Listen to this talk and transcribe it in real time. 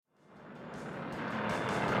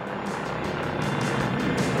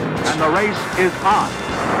the race is on.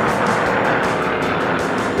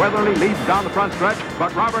 Weatherly leads down the front stretch,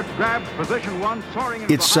 but Roberts grabs position one, soaring.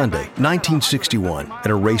 It's Sunday, 1961, at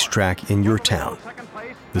a racetrack in your town.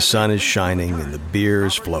 The sun is shining and the beer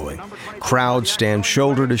is flowing. Crowds stand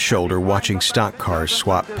shoulder to shoulder watching stock cars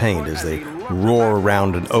swap paint as they roar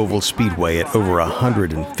around an oval speedway at over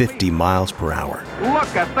 150 miles per hour.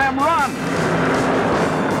 Look at them run!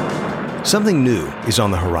 Something new is on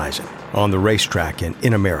the horizon, on the racetrack and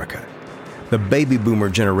in America. The baby boomer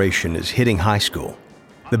generation is hitting high school.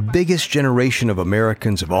 The biggest generation of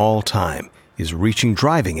Americans of all time is reaching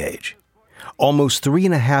driving age. Almost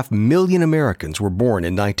 3.5 million Americans were born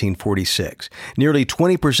in 1946, nearly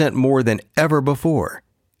 20% more than ever before.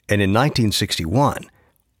 And in 1961,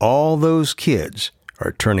 all those kids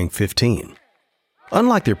are turning 15.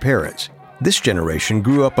 Unlike their parents, this generation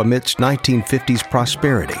grew up amidst 1950s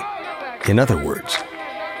prosperity. In other words,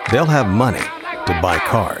 they'll have money to buy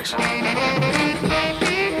cars.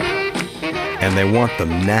 And they want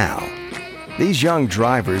them now. These young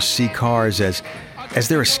drivers see cars as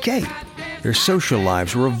their escape. Their social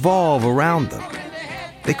lives revolve around them.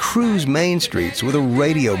 They cruise main streets with a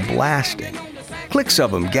radio blasting. Cliques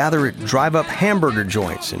of them gather at drive-up hamburger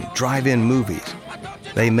joints and drive-in movies.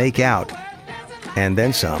 They make out, and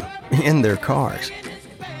then some, in their cars.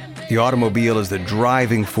 The automobile is the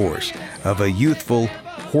driving force of a youthful,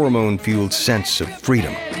 hormone-fueled sense of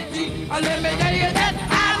freedom.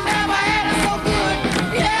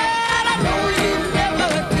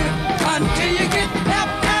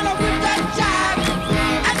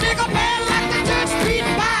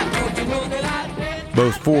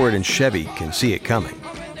 Both Ford and Chevy can see it coming,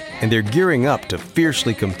 and they're gearing up to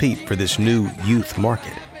fiercely compete for this new youth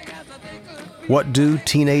market. What do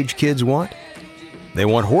teenage kids want? They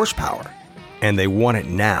want horsepower, and they want it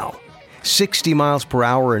now. 60 miles per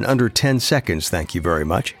hour in under 10 seconds, thank you very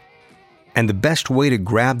much. And the best way to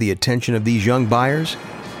grab the attention of these young buyers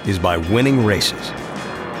is by winning races.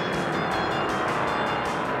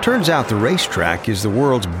 Turns out the racetrack is the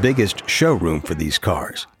world's biggest showroom for these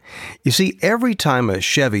cars. You see, every time a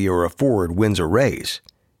Chevy or a Ford wins a race,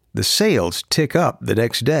 the sales tick up the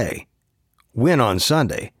next day. Win on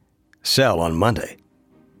Sunday, sell on Monday.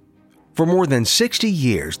 For more than 60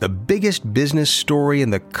 years, the biggest business story in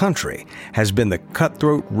the country has been the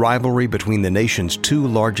cutthroat rivalry between the nation's two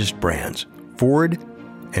largest brands, Ford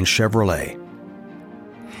and Chevrolet.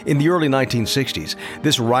 In the early 1960s,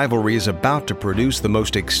 this rivalry is about to produce the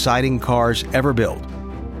most exciting cars ever built.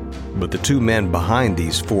 But the two men behind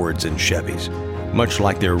these Fords and Chevys, much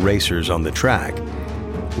like their racers on the track,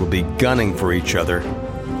 will be gunning for each other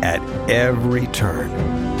at every turn.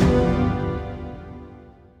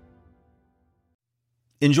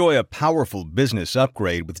 Enjoy a powerful business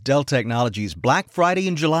upgrade with Dell Technologies' Black Friday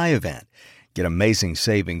and July event. Get amazing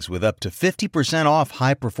savings with up to 50% off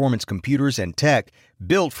high-performance computers and tech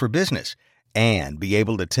built for business, and be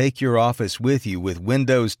able to take your office with you with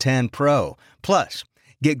Windows 10 Pro. Plus,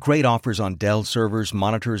 get great offers on Dell servers,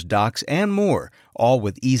 monitors, docks, and more, all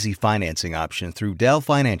with easy financing option through Dell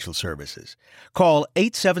Financial Services. Call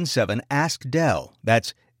 877-ASK-DELL.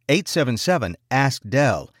 That's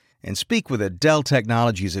 877-ASK-DELL. And speak with a Dell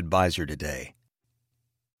Technologies advisor today.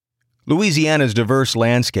 Louisiana's diverse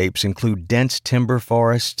landscapes include dense timber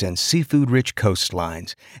forests and seafood-rich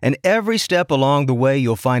coastlines. And every step along the way,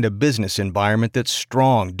 you'll find a business environment that's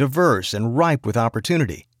strong, diverse, and ripe with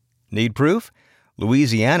opportunity. Need proof?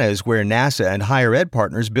 Louisiana is where NASA and higher ed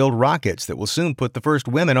partners build rockets that will soon put the first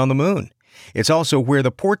women on the moon. It's also where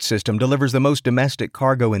the port system delivers the most domestic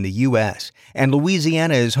cargo in the U.S., and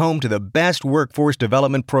Louisiana is home to the best workforce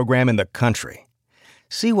development program in the country.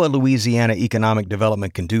 See what Louisiana Economic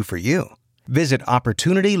Development can do for you. Visit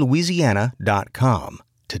OpportunityLouisiana.com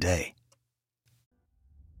today.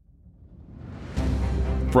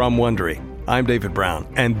 From Wondery, I'm David Brown,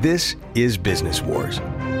 and this is Business Wars.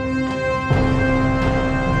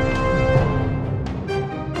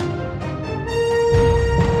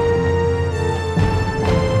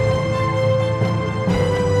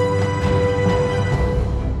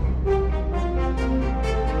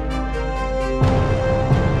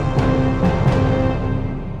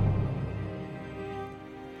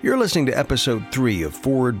 You're listening to Episode 3 of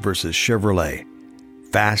Ford vs. Chevrolet,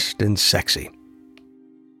 Fast and Sexy.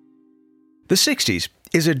 The 60s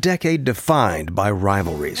is a decade defined by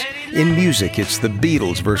rivalries. In music, it's the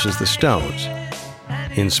Beatles versus the Stones.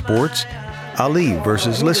 In sports, Ali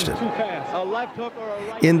versus Liston.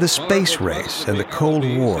 In the space race and the Cold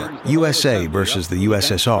War, USA versus the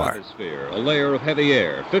USSR. A layer of heavy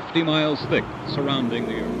air, 50 miles thick, surrounding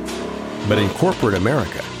the Earth. But in corporate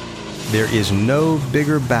America, there is no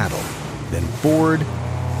bigger battle than Ford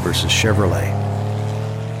versus Chevrolet.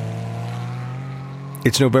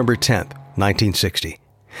 It's November 10th, 1960,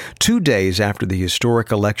 2 days after the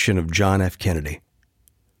historic election of John F. Kennedy.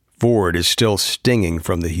 Ford is still stinging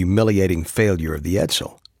from the humiliating failure of the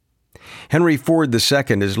Edsel. Henry Ford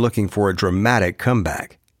II is looking for a dramatic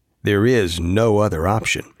comeback. There is no other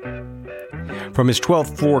option. From his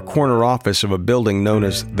 12th floor corner office of a building known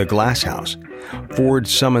as the Glass House, Ford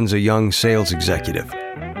summons a young sales executive,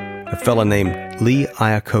 a fellow named Lee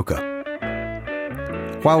Iacocca.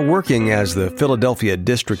 While working as the Philadelphia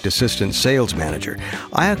District Assistant Sales Manager,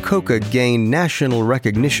 Iacocca gained national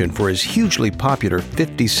recognition for his hugely popular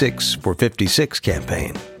 56 for 56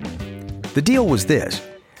 campaign. The deal was this: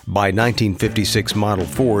 buy 1956 model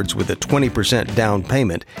Fords with a 20% down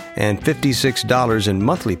payment and $56 in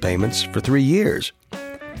monthly payments for 3 years.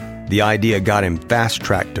 The idea got him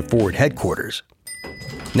fast-tracked to Ford headquarters.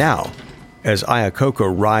 Now, as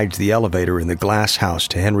Iacocca rides the elevator in the Glass House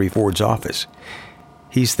to Henry Ford's office,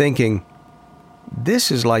 he's thinking,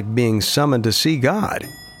 this is like being summoned to see God.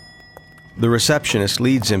 The receptionist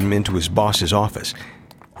leads him into his boss's office,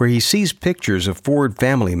 where he sees pictures of Ford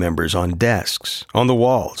family members on desks, on the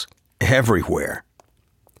walls, everywhere.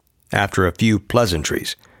 After a few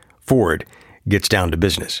pleasantries, Ford gets down to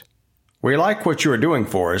business. We like what you are doing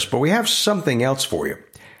for us, but we have something else for you.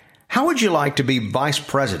 How would you like to be vice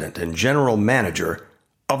president and general manager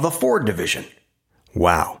of the Ford division?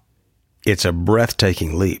 Wow, it's a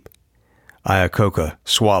breathtaking leap. Iacocca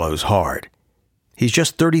swallows hard. He's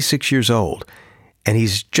just 36 years old, and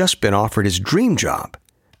he's just been offered his dream job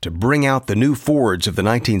to bring out the new Fords of the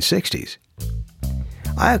 1960s.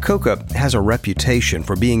 Iacocca has a reputation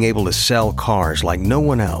for being able to sell cars like no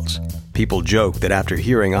one else. People joke that after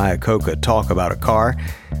hearing Iacocca talk about a car,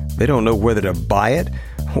 they don't know whether to buy it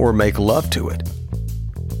or make love to it.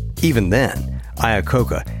 Even then,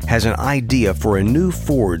 Iacocca has an idea for a new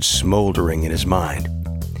Ford smoldering in his mind.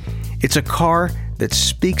 It's a car that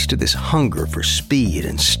speaks to this hunger for speed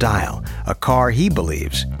and style, a car he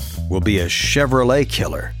believes will be a Chevrolet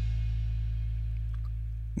killer.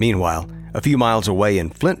 Meanwhile, a few miles away in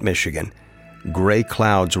Flint, Michigan, gray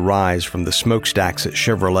clouds rise from the smokestacks at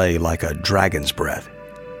Chevrolet like a dragon's breath.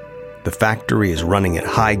 The factory is running at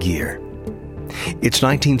high gear. It's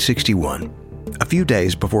 1961, a few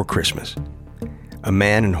days before Christmas. A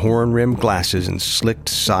man in horn-rimmed glasses and slicked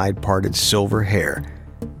side-parted silver hair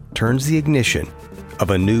turns the ignition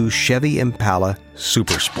of a new Chevy Impala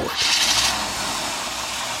Supersport.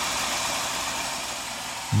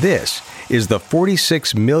 This is the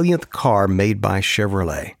 46 millionth car made by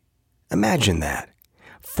Chevrolet. Imagine that.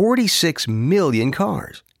 46 million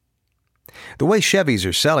cars. The way Chevys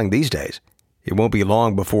are selling these days, it won't be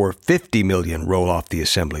long before 50 million roll off the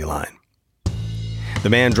assembly line. The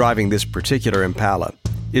man driving this particular Impala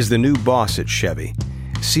is the new boss at Chevy,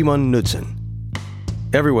 Simon Knudsen.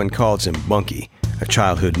 Everyone calls him Bunky, a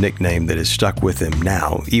childhood nickname that has stuck with him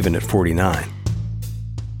now, even at 49.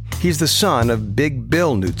 He's the son of Big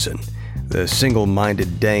Bill Knudsen, the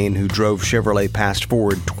single-minded Dane who drove Chevrolet past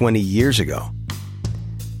Ford 20 years ago.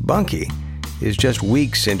 Bunky is just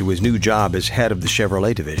weeks into his new job as head of the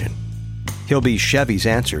Chevrolet division. He'll be Chevy's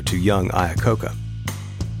answer to young Iacocca.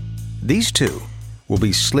 These two will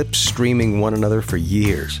be slipstreaming one another for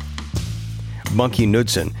years. Bunky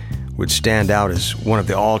Knudsen would stand out as one of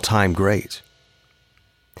the all-time greats.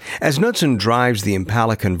 As Knudsen drives the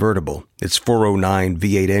Impala convertible, its 409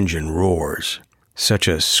 V8 engine roars. Such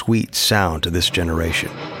a sweet sound to this generation.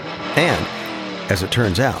 And, as it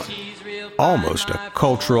turns out, almost a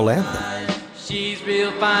cultural anthem. She's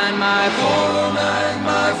real fine, my 409,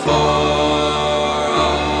 my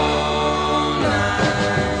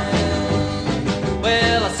 409.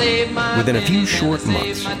 Well, I saved my Within a few short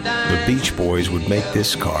months, the Beach Boys would make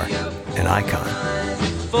this car an icon.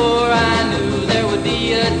 Before I knew there would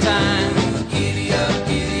be a time, giddy up,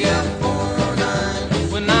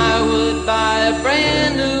 409, when I would buy a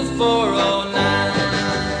brand new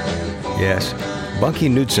 409. Yes, Bunky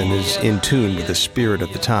Knudsen is in tune with the spirit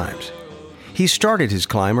of the times. He started his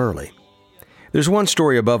climb early. There's one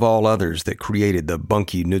story above all others that created the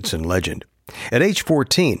Bunky Knudsen legend. At age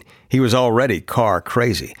 14, he was already car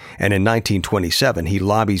crazy, and in 1927 he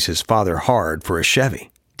lobbies his father hard for a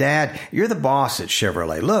Chevy. Dad, you're the boss at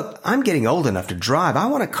Chevrolet. Look, I'm getting old enough to drive. I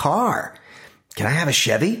want a car. Can I have a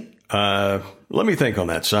Chevy? Let me think on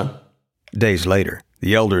that, son. Days later,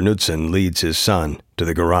 the elder Knudsen leads his son to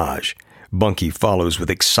the garage. Bunky follows with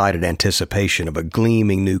excited anticipation of a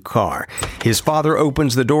gleaming new car. His father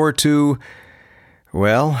opens the door to,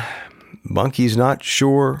 well, Bunky's not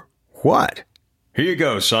sure what. Here you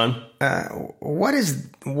go, son. What is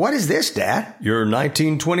this, Dad? Your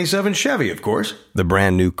 1927 Chevy, of course. The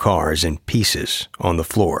brand new car is in pieces on the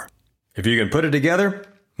floor. If you can put it together,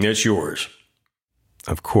 it's yours.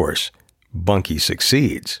 Of course, Bunky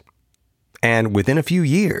succeeds. And within a few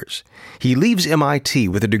years, he leaves MIT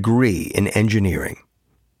with a degree in engineering.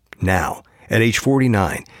 Now, at age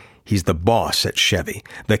 49, he's the boss at Chevy,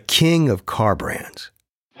 the king of car brands.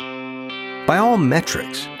 By all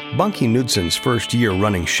metrics, Bunky Knudson's first year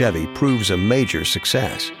running Chevy proves a major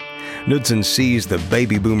success. Knudson sees the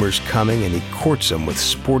baby boomers coming and he courts them with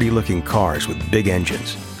sporty-looking cars with big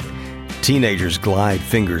engines. Teenagers glide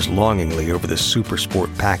fingers longingly over the super sport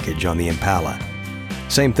package on the Impala.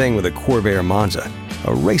 Same thing with the Corvair Monza,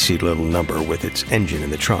 a racy little number with its engine in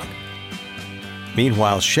the trunk.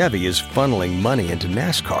 Meanwhile, Chevy is funneling money into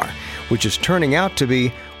NASCAR, which is turning out to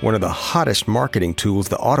be one of the hottest marketing tools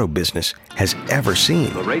the auto business has ever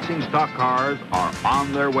seen. The racing stock cars are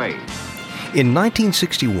on their way. In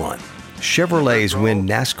 1961, Chevrolets win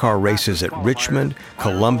NASCAR races at Richmond,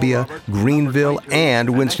 Columbia, Greenville, and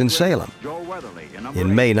Winston-Salem.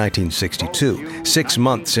 In May 1962, 6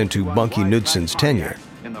 months into Bunky Knudson's tenure,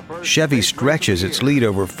 Chevy stretches its lead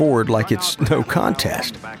over Ford like it's no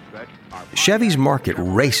contest. Chevy's market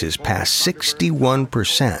races past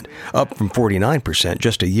 61%, up from 49%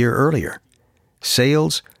 just a year earlier.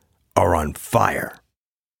 Sales are on fire.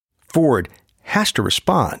 Ford has to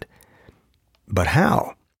respond. But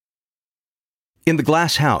how? In the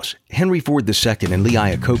glass house, Henry Ford II and Lee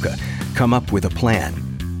Iacocca come up with a plan.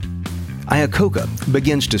 Iacocca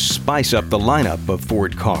begins to spice up the lineup of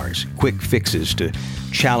Ford cars, quick fixes to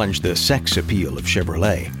challenge the sex appeal of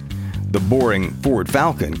Chevrolet. The boring Ford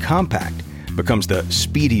Falcon Compact becomes the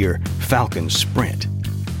speedier Falcon Sprint.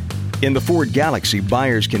 In the Ford Galaxy,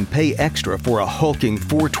 buyers can pay extra for a hulking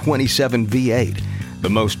 427 V8, the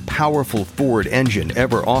most powerful Ford engine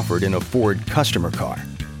ever offered in a Ford customer car.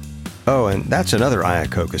 Oh, and that's another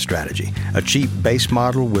Iacocca strategy, a cheap base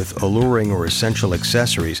model with alluring or essential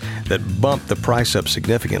accessories that bump the price up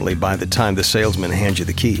significantly by the time the salesman hands you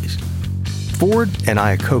the keys. Ford and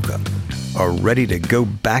Iacocca are ready to go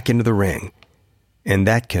back into the ring, and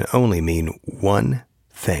that can only mean one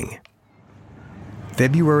thing.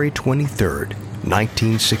 February 23rd,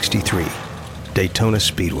 1963, Daytona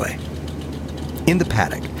Speedway. In the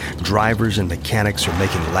paddock, drivers and mechanics are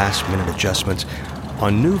making last-minute adjustments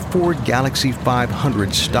on new Ford Galaxy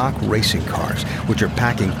 500 stock racing cars, which are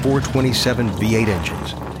packing 427 V8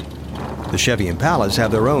 engines. The Chevy Impalas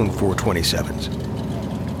have their own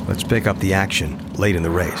 427s. Let's pick up the action late in the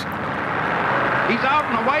race. He's out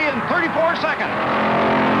and away in 34 seconds.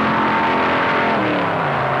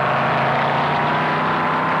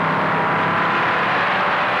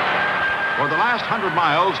 For the last 100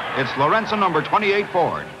 miles, it's Lorenzen number 28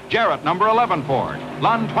 Ford, Jarrett number 11 Ford,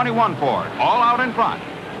 Lund 21 Ford, all out in front.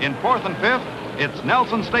 In fourth and fifth, it's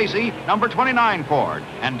Nelson Stacy number 29 Ford,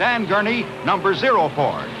 and Dan Gurney number 0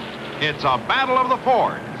 Ford. It's a battle of the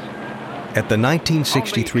Fords. At the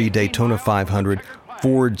 1963 Daytona 500,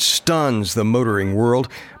 Ford stuns the motoring world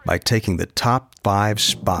by taking the top 5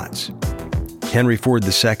 spots. Henry Ford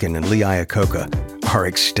II and Lee Iacocca are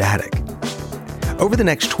ecstatic. Over the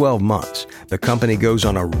next 12 months, the company goes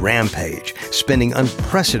on a rampage, spending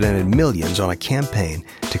unprecedented millions on a campaign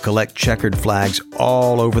to collect checkered flags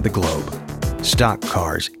all over the globe. Stock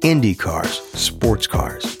cars, Indy cars, sports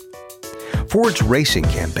cars. Ford's racing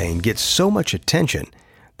campaign gets so much attention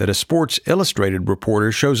that a Sports Illustrated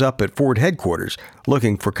reporter shows up at Ford headquarters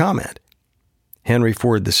looking for comment. Henry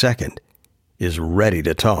Ford II is ready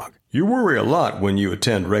to talk. You worry a lot when you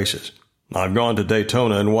attend races. I've gone to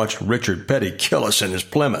Daytona and watched Richard Petty kill us in his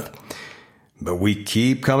Plymouth. But we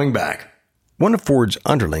keep coming back. One of Ford's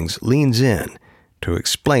underlings leans in to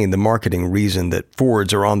explain the marketing reason that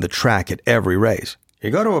Fords are on the track at every race. You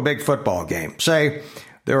go to a big football game. Say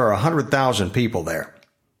there are 100,000 people there,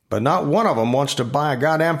 but not one of them wants to buy a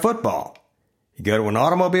goddamn football. You go to an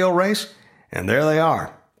automobile race, and there they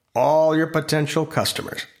are, all your potential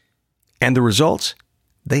customers. And the results?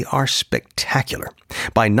 They are spectacular.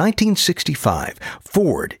 By 1965,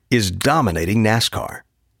 Ford is dominating NASCAR.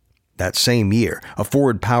 That same year, a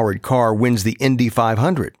Ford-powered car wins the Indy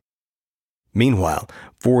 500. Meanwhile,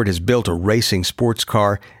 Ford has built a racing sports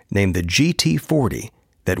car named the GT40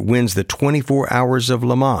 that wins the 24 Hours of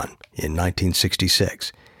Le Mans in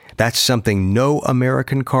 1966. That's something no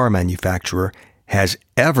American car manufacturer has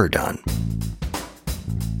ever done.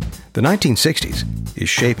 The 1960s is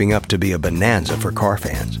shaping up to be a bonanza for car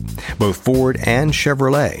fans. Both Ford and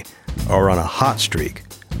Chevrolet are on a hot streak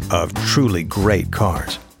of truly great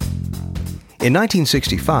cars. In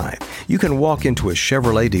 1965, you can walk into a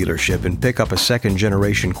Chevrolet dealership and pick up a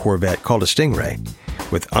second-generation Corvette called a Stingray,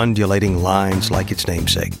 with undulating lines like its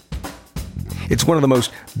namesake. It's one of the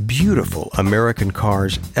most beautiful American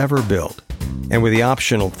cars ever built, and with the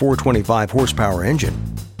optional 425 horsepower engine,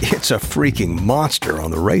 it's a freaking monster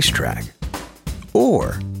on the racetrack.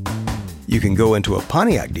 Or you can go into a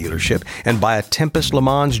Pontiac dealership and buy a Tempest Le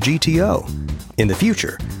Mans GTO. In the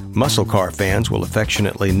future, muscle car fans will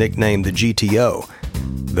affectionately nickname the GTO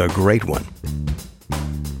the Great One.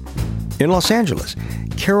 In Los Angeles,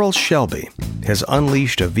 Carroll Shelby has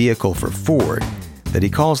unleashed a vehicle for Ford that he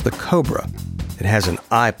calls the Cobra. It has an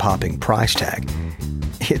eye-popping price tag.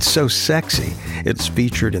 It's so sexy, it's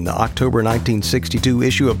featured in the October 1962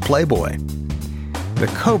 issue of Playboy.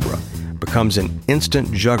 The Cobra becomes an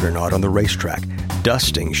instant juggernaut on the racetrack,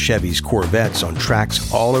 dusting Chevy's Corvettes on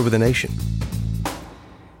tracks all over the nation.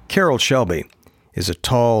 Carroll Shelby is a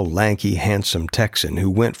tall, lanky, handsome Texan who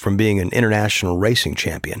went from being an international racing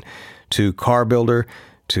champion to car builder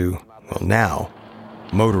to, well, now,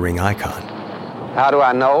 motoring icon. How do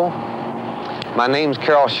I know? My name's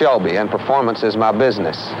Carroll Shelby, and performance is my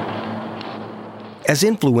business. As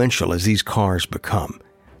influential as these cars become,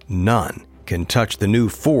 none can touch the new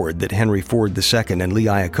Ford that Henry Ford II and Lee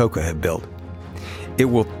Iacocca have built. It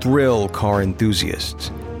will thrill car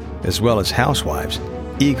enthusiasts, as well as housewives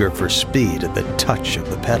eager for speed at the touch of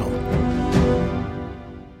the pedal.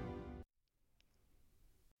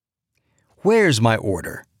 Where's my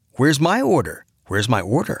order? Where's my order? Where's my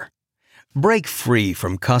order? Break free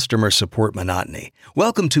from customer support monotony.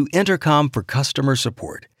 Welcome to Intercom for Customer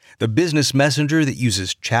Support, the business messenger that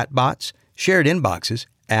uses chatbots, shared inboxes,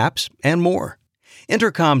 apps, and more.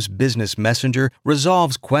 Intercom's Business Messenger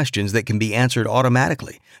resolves questions that can be answered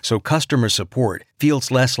automatically, so customer support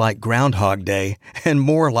feels less like Groundhog Day and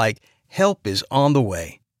more like help is on the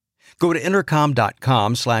way. Go to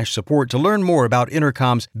intercom.com/support to learn more about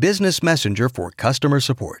Intercom's Business Messenger for customer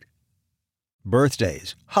support.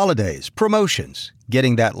 Birthdays, holidays, promotions,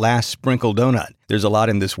 getting that last sprinkle donut. There's a lot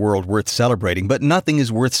in this world worth celebrating, but nothing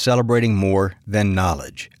is worth celebrating more than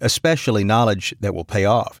knowledge, especially knowledge that will pay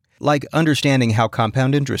off. Like understanding how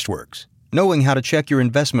compound interest works, knowing how to check your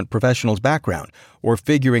investment professional's background, or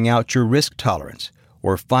figuring out your risk tolerance,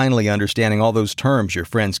 or finally understanding all those terms your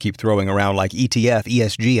friends keep throwing around like ETF,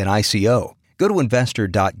 ESG, and ICO. Go to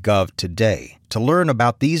investor.gov today to learn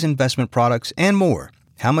about these investment products and more.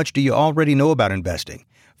 How much do you already know about investing?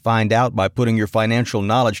 Find out by putting your financial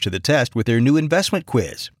knowledge to the test with their new investment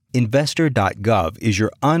quiz. Investor.gov is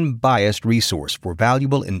your unbiased resource for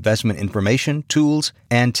valuable investment information, tools,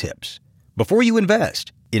 and tips. Before you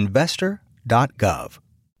invest, investor.gov.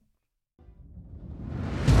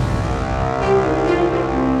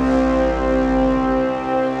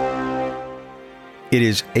 It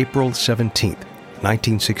is April 17th,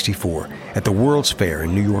 1964, at the World's Fair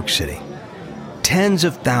in New York City. Tens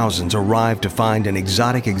of thousands arrive to find an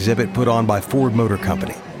exotic exhibit put on by Ford Motor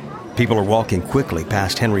Company. People are walking quickly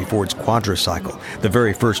past Henry Ford's quadricycle, the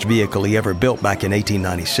very first vehicle he ever built back in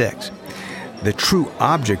 1896. The true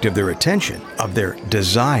object of their attention, of their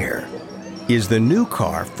desire, is the new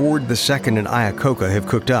car Ford II and Iacocca have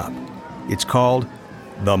cooked up. It's called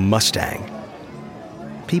the Mustang.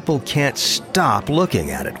 People can't stop looking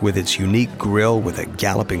at it with its unique grille with a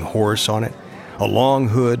galloping horse on it, a long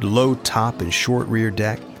hood, low top, and short rear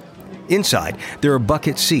deck. Inside, there are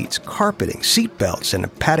bucket seats, carpeting, seat belts, and a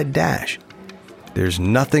padded dash. There's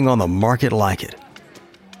nothing on the market like it.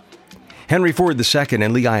 Henry Ford II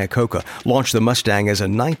and Lee Iacocca launched the Mustang as a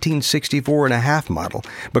 1964.5 model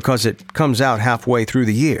because it comes out halfway through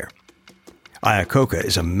the year. Iacocca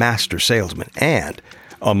is a master salesman and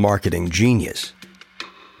a marketing genius.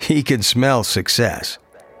 He can smell success,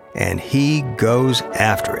 and he goes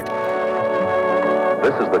after it.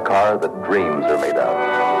 This is the car that dreams are made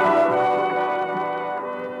of.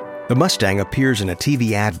 The Mustang appears in a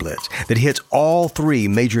TV ad blitz that hits all three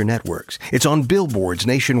major networks. It's on billboards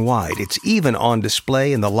nationwide. It's even on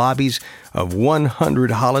display in the lobbies of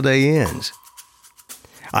 100 Holiday Inns.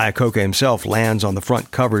 Iacocca himself lands on the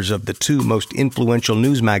front covers of the two most influential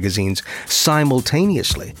news magazines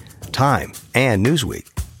simultaneously, Time and Newsweek.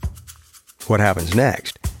 What happens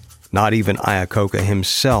next? Not even Iacocca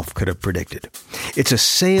himself could have predicted. It's a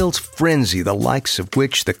sales frenzy the likes of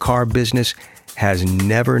which the car business has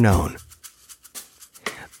never known.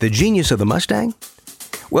 The genius of the Mustang?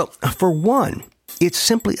 Well, for one, it's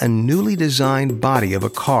simply a newly designed body of a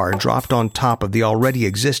car dropped on top of the already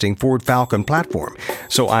existing Ford Falcon platform,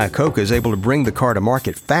 so Iacocca is able to bring the car to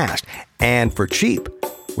market fast and for cheap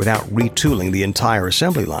without retooling the entire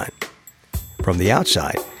assembly line. From the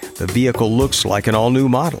outside, the vehicle looks like an all-new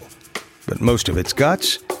model. but most of its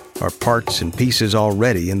guts are parts and pieces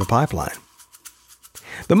already in the pipeline.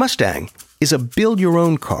 The Mustang is a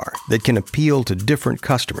build-your-own car that can appeal to different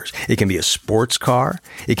customers. It can be a sports car,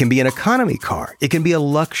 it can be an economy car, it can be a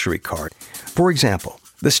luxury car. For example,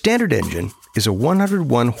 the standard engine is a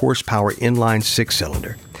 101 horsepower inline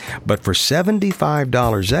six-cylinder, but for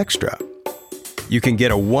 $75 extra, you can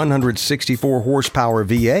get a 164 horsepower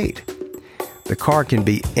V8. The car can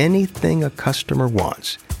be anything a customer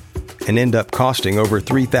wants and end up costing over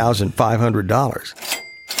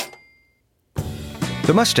 $3,500.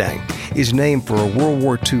 The Mustang is named for a World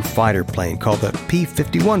War II fighter plane called the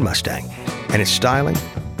P-51 Mustang, and it's styling,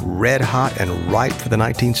 red hot, and ripe for the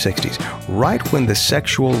 1960s, right when the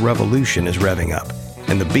sexual revolution is revving up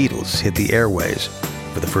and the Beatles hit the airwaves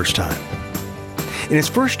for the first time. In its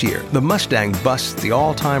first year, the Mustang busts the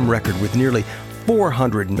all-time record with nearly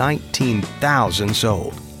 419,000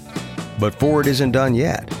 sold. But Ford isn't done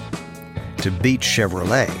yet. To beat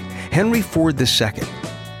Chevrolet, Henry Ford II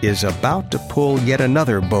is about to pull yet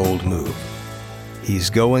another bold move. He's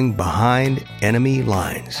going behind enemy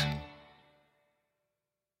lines.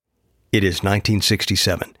 It is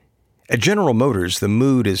 1967. At General Motors, the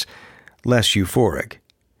mood is less euphoric.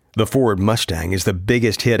 The Ford Mustang is the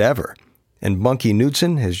biggest hit ever, and Bunky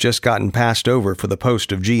Knudsen has just gotten passed over for the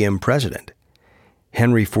post of GM president.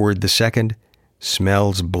 Henry Ford II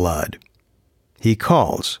smells blood. He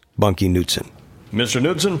calls Bunky Knudsen. Mr.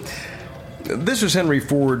 Knudsen, this is Henry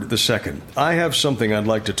Ford II. I have something I'd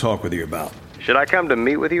like to talk with you about. Should I come to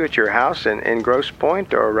meet with you at your house in Grosse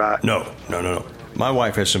Pointe, or... No. My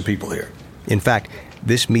wife has some people here. In fact,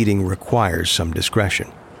 this meeting requires some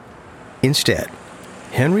discretion. Instead,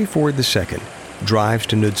 Henry Ford II drives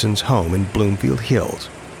to Knudsen's home in Bloomfield Hills.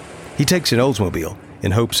 He takes an Oldsmobile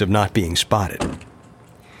in hopes of not being spotted.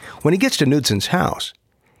 When he gets to Knudsen's house,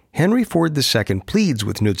 Henry Ford II pleads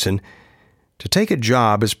with Knudsen to take a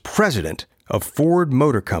job as president of Ford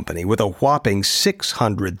Motor Company with a whopping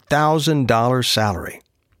 $600,000 salary.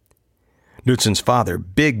 Knudsen's father,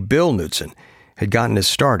 Big Bill Knudsen, had gotten his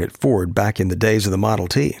start at Ford back in the days of the Model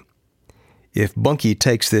T. If Bunky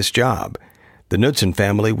takes this job, the Knudsen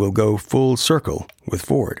family will go full circle with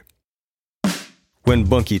Ford. When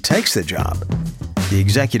Bunky takes the job, the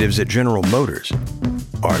executives at General Motors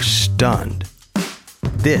are stunned.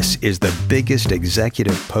 This is the biggest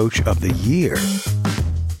executive poach of the year.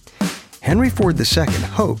 Henry Ford II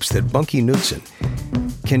hopes that Bunky Knudsen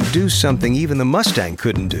can do something even the Mustang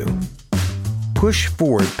couldn't do: push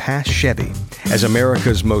Ford past Chevy as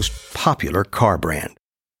America's most popular car brand.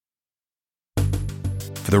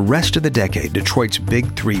 For the rest of the decade, Detroit's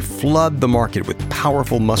Big Three flood the market with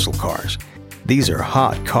powerful muscle cars. These are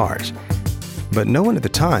hot cars, but no one at the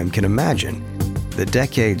time can imagine that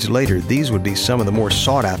decades later these would be some of the more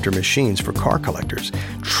sought-after machines for car collectors,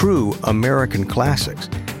 true American classics,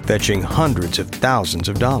 fetching hundreds of thousands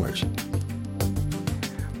of dollars.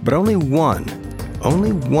 But only one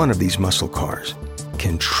of these muscle cars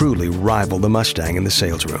can truly rival the Mustang in the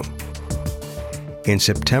sales room. In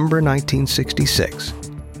September 1966,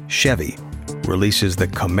 Chevy releases the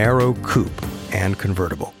Camaro Coupe and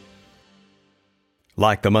convertible.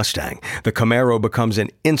 Like the Mustang, the Camaro becomes an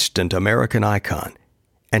instant American icon,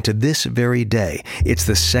 and to this very day, it's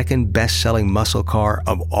the second best-selling muscle car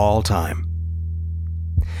of all time.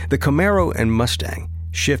 The Camaro and Mustang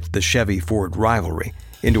shift the Chevy-Ford rivalry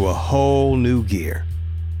into a whole new gear.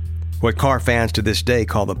 What car fans to this day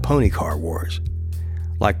call the pony car wars.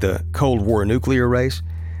 Like the Cold War nuclear race,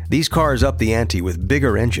 these cars up the ante with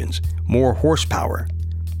bigger engines, more horsepower.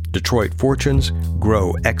 Detroit fortunes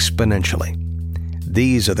grow exponentially.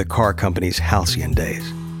 These are the car company's halcyon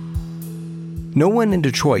days. No one in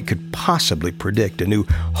Detroit could possibly predict a new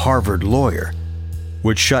Harvard lawyer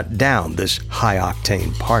would shut down this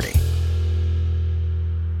high-octane party.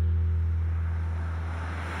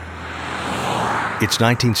 It's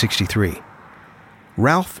 1963.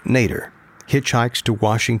 Ralph Nader hitchhikes to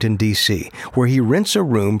Washington, D.C., where he rents a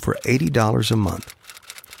room for $80 a month.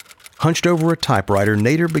 Hunched over a typewriter,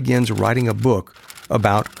 Nader begins writing a book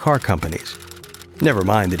about car companies. Never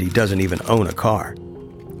mind that he doesn't even own a car.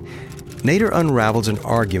 Nader unravels an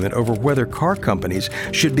argument over whether car companies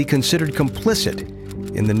should be considered complicit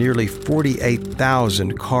in the nearly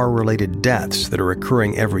 48,000 car-related deaths that are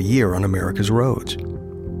occurring every year on America's roads.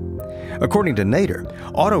 According to Nader,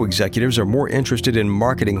 auto executives are more interested in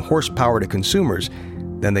marketing horsepower to consumers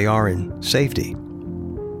than they are in safety.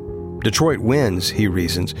 Detroit wins, he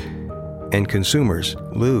reasons, and consumers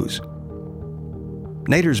lose.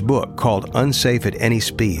 Nader's book, called Unsafe at Any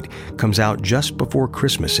Speed, comes out just before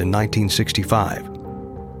Christmas in 1965.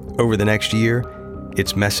 Over the next year,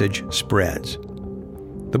 its message spreads.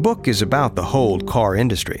 The book is about the whole car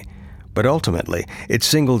industry, but ultimately it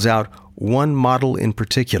singles out one model in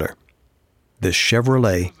particular, the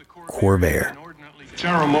Chevrolet Corvair.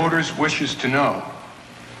 General Motors wishes to know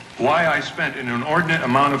why I spent an inordinate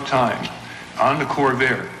amount of time on the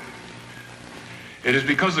Corvair. It is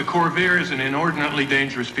because the Corvair is an inordinately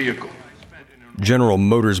dangerous vehicle. General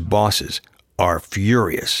Motors bosses are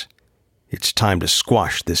furious. It's time to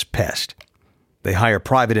squash this pest. They hire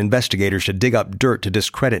private investigators to dig up dirt to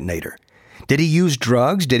discredit Nader. Did he use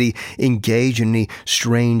drugs? Did he engage in any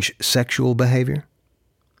strange sexual behavior?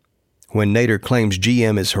 When Nader claims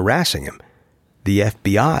GM is harassing him, the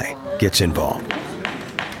FBI gets involved.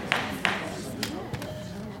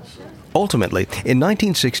 Ultimately, in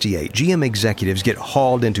 1968, GM executives get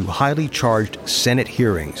hauled into highly charged Senate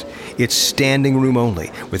hearings. It's standing room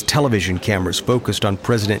only, with television cameras focused on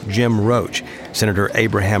President Jim Roche. Senator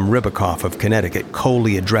Abraham Ribicoff of Connecticut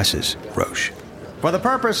coldly addresses Roche. For the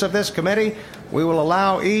purpose of this committee, we will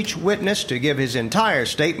allow each witness to give his entire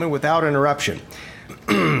statement without interruption.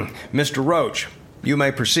 Mr. Roche, you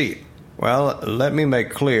may proceed. Well, let me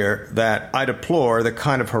make clear that I deplore the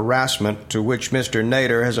kind of harassment to which Mr.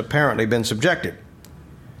 Nader has apparently been subjected.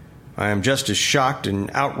 I am just as shocked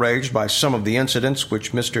and outraged by some of the incidents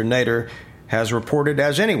which Mr. Nader has reported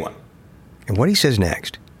as anyone. And what he says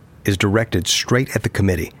next is directed straight at the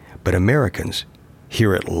committee, but Americans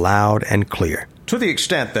hear it loud and clear. To the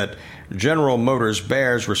extent that General Motors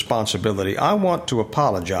bears responsibility, I want to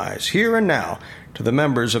apologize here and now to the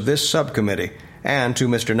members of this subcommittee and to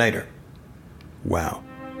Mr. Nader. Wow.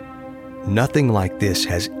 Nothing like this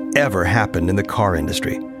has ever happened in the car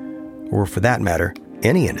industry, or for that matter,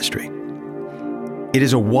 any industry. It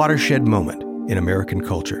is a watershed moment in American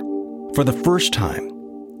culture. For the first time,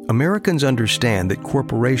 Americans understand that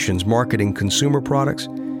corporations marketing consumer products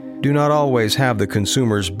do not always have the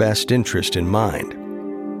consumer's best interest in mind.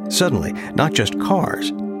 Suddenly, not just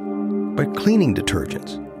cars, but cleaning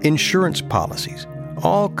detergents, insurance policies,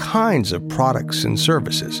 all kinds of products and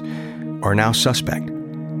services are now suspect.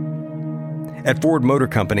 At Ford Motor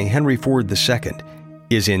Company, Henry Ford II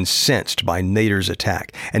is incensed by Nader's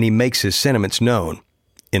attack, and he makes his sentiments known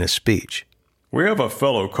in a speech. We have a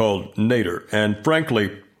fellow called Nader, and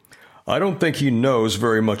frankly, I don't think he knows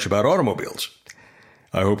very much about automobiles.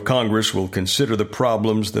 I hope Congress will consider the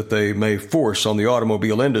problems that they may force on the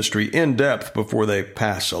automobile industry in depth before they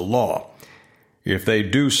pass a law. If they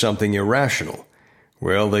do something irrational,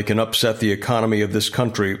 well, they can upset the economy of this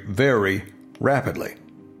country very rapidly.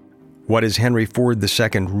 What is Henry Ford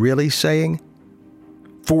II really saying?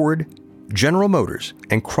 Ford, General Motors,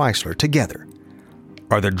 and Chrysler together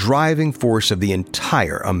are the driving force of the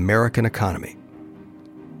entire American economy.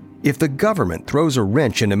 If the government throws a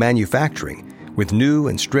wrench into manufacturing with new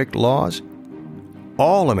and strict laws,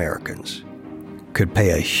 all Americans could pay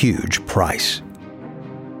a huge price.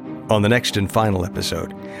 On the next and final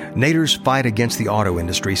episode, Nader's fight against the auto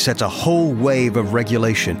industry sets a whole wave of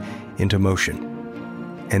regulation into motion.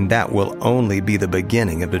 And that will only be the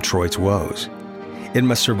beginning of Detroit's woes. It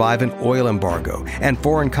must survive an oil embargo and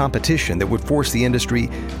foreign competition that would force the industry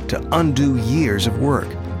to undo years of work,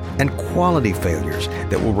 and quality failures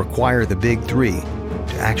that will require the Big Three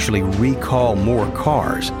to actually recall more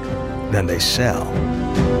cars than they sell.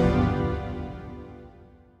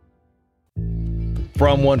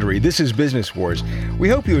 From Wondery, this is Business Wars. We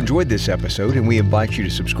hope you enjoyed this episode, and we invite you to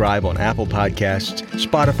subscribe on Apple Podcasts,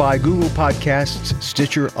 Spotify, Google Podcasts,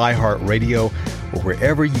 Stitcher, iHeartRadio, or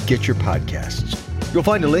wherever you get your podcasts. You'll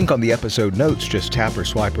find a link on the episode notes. Just tap or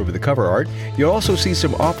swipe over the cover art. You'll also see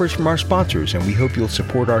some offers from our sponsors, and we hope you'll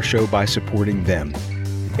support our show by supporting them.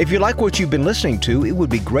 If you like what you've been listening to, it would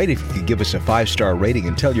be great if you could give us a 5-star rating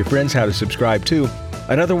and tell your friends how to subscribe too.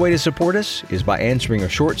 Another way to support us is by answering a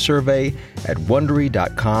short survey at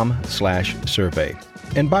Wondery.com/survey.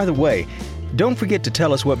 And by the way, don't forget to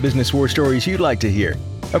tell us what business war stories you'd like to hear.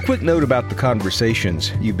 A quick note about the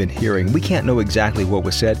conversations you've been hearing. We can't know exactly what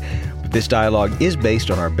was said, but this dialogue is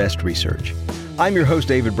based on our best research. I'm your host,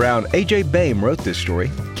 David Brown. A.J. Boehm wrote this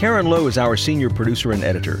story. Karen Lowe is our senior producer and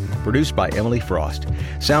editor. Produced by Emily Frost.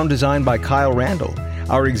 Sound designed by Kyle Randall.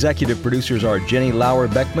 Our executive producers are Jenny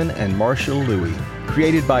Lauer-Beckman and Marshall Louie.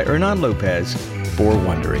 Created by Hernan Lopez for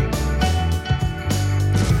Wondery.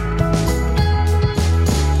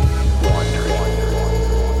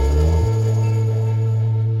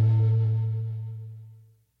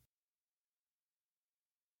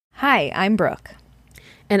 Hi, I'm Brooke.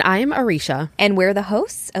 And I'm Arisha. And we're the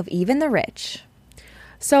hosts of Even the Rich.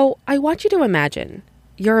 So I want you to imagine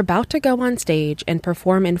you're about to go on stage and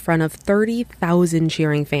perform in front of 30,000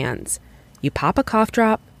 cheering fans. You pop a cough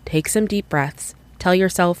drop, take some deep breaths, tell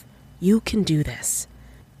yourself, you can do this.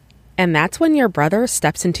 And that's when your brother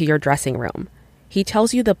steps into your dressing room. He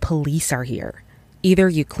tells you the police are here. Either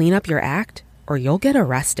you clean up your act or you'll get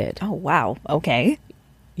arrested. Oh, wow. Okay.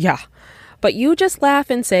 Yeah. But you just laugh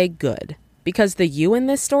and say good, because the you in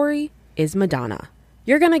this story is Madonna.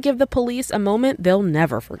 You're going to give the police a moment they'll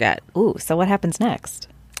never forget. Ooh, so what happens next?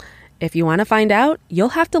 If you want to find out,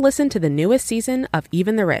 you'll have to listen to the newest season of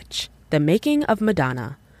Even the Rich, The Making of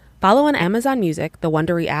Madonna. Follow on Amazon Music, the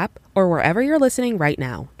Wondery app, or wherever you're listening right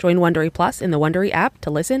now. Join Wondery Plus in the Wondery app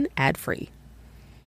to listen ad-free.